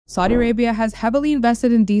Saudi Arabia has heavily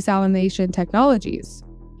invested in desalination technologies,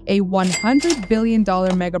 a $100 billion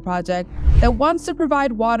megaproject that wants to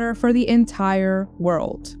provide water for the entire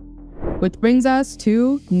world. Which brings us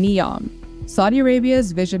to NEOM, Saudi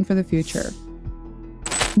Arabia's vision for the future.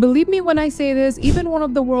 Believe me when I say this, even one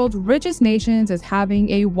of the world's richest nations is having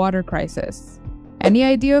a water crisis. Any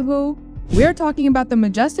idea who? We're talking about the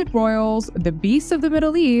majestic royals, the beasts of the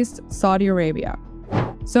Middle East, Saudi Arabia.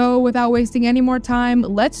 So without wasting any more time,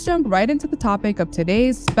 let's jump right into the topic of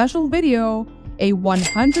today's special video, a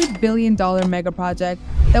 $100 billion megaproject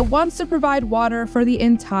that wants to provide water for the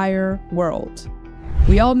entire world.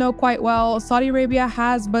 We all know quite well, Saudi Arabia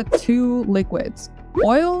has but two liquids,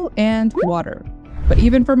 oil and water. But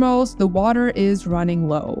even for most, the water is running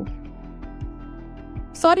low.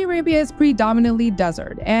 Saudi Arabia is predominantly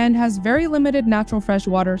desert and has very limited natural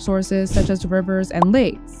freshwater sources such as rivers and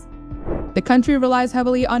lakes. The country relies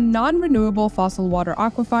heavily on non-renewable fossil water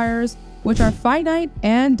aquifers, which are finite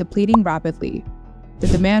and depleting rapidly. The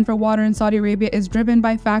demand for water in Saudi Arabia is driven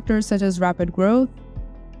by factors such as rapid growth,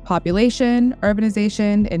 population,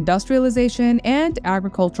 urbanization, industrialization, and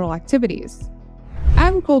agricultural activities.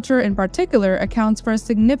 Agriculture in particular accounts for a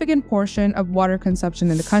significant portion of water consumption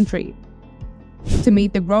in the country. To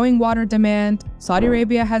meet the growing water demand, Saudi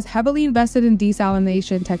Arabia has heavily invested in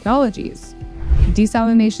desalination technologies.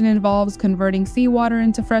 Desalination involves converting seawater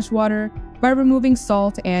into freshwater by removing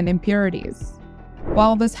salt and impurities.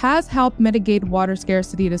 While this has helped mitigate water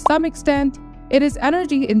scarcity to some extent, it is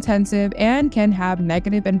energy intensive and can have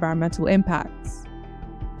negative environmental impacts.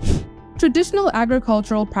 Traditional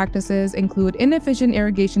agricultural practices include inefficient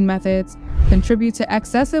irrigation methods, contribute to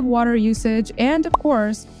excessive water usage, and of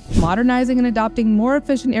course, modernizing and adopting more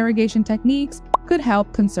efficient irrigation techniques could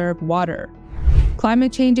help conserve water.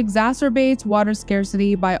 Climate change exacerbates water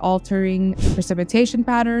scarcity by altering precipitation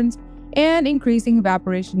patterns and increasing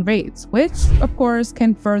evaporation rates, which, of course,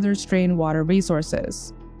 can further strain water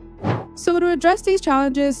resources. So to address these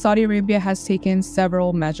challenges, Saudi Arabia has taken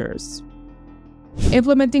several measures.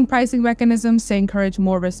 Implementing pricing mechanisms to encourage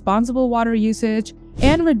more responsible water usage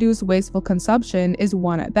and reduce wasteful consumption is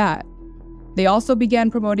one at that. They also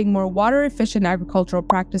began promoting more water-efficient agricultural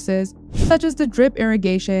practices, such as the drip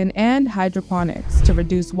irrigation and hydroponics, to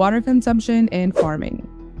reduce water consumption in farming.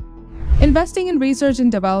 Investing in research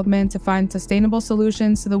and development to find sustainable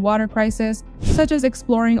solutions to the water crisis, such as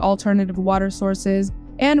exploring alternative water sources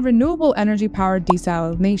and renewable energy-powered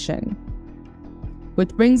desalination. Which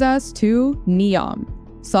brings us to NEOM,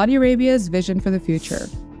 Saudi Arabia's vision for the future.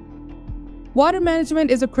 Water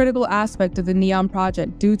management is a critical aspect of the NEOM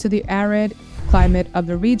project due to the arid climate of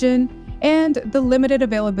the region and the limited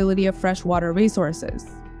availability of freshwater resources.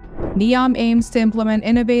 NEOM aims to implement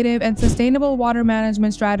innovative and sustainable water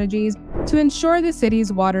management strategies to ensure the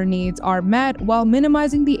city's water needs are met while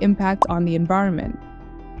minimizing the impact on the environment.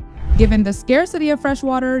 Given the scarcity of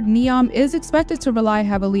freshwater, NEOM is expected to rely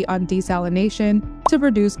heavily on desalination to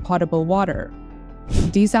produce potable water.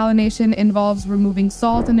 Desalination involves removing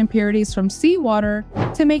salt and impurities from seawater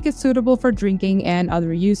to make it suitable for drinking and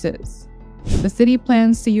other uses. The city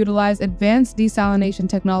plans to utilize advanced desalination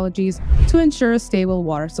technologies to ensure a stable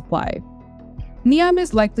water supply. NEOM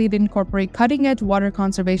is likely to incorporate cutting-edge water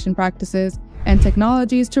conservation practices and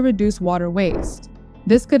technologies to reduce water waste.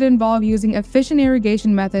 This could involve using efficient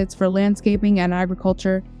irrigation methods for landscaping and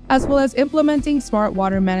agriculture, as well as implementing smart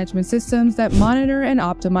water management systems that monitor and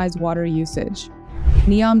optimize water usage.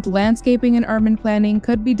 NEOM's landscaping and urban planning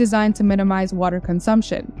could be designed to minimize water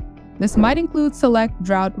consumption. This might include select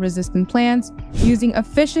drought-resistant plants, using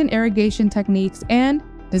efficient irrigation techniques, and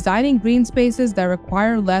designing green spaces that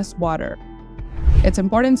require less water. It's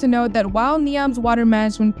important to note that while NEOM's water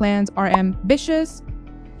management plans are ambitious,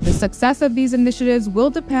 the success of these initiatives will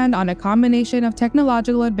depend on a combination of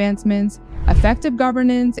technological advancements, effective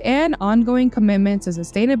governance, and ongoing commitment to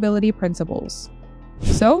sustainability principles.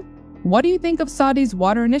 So, what do you think of Saudi's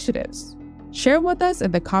water initiatives? Share with us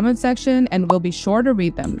in the comment section and we'll be sure to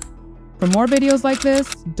read them. For more videos like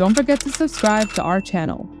this, don't forget to subscribe to our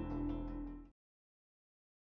channel.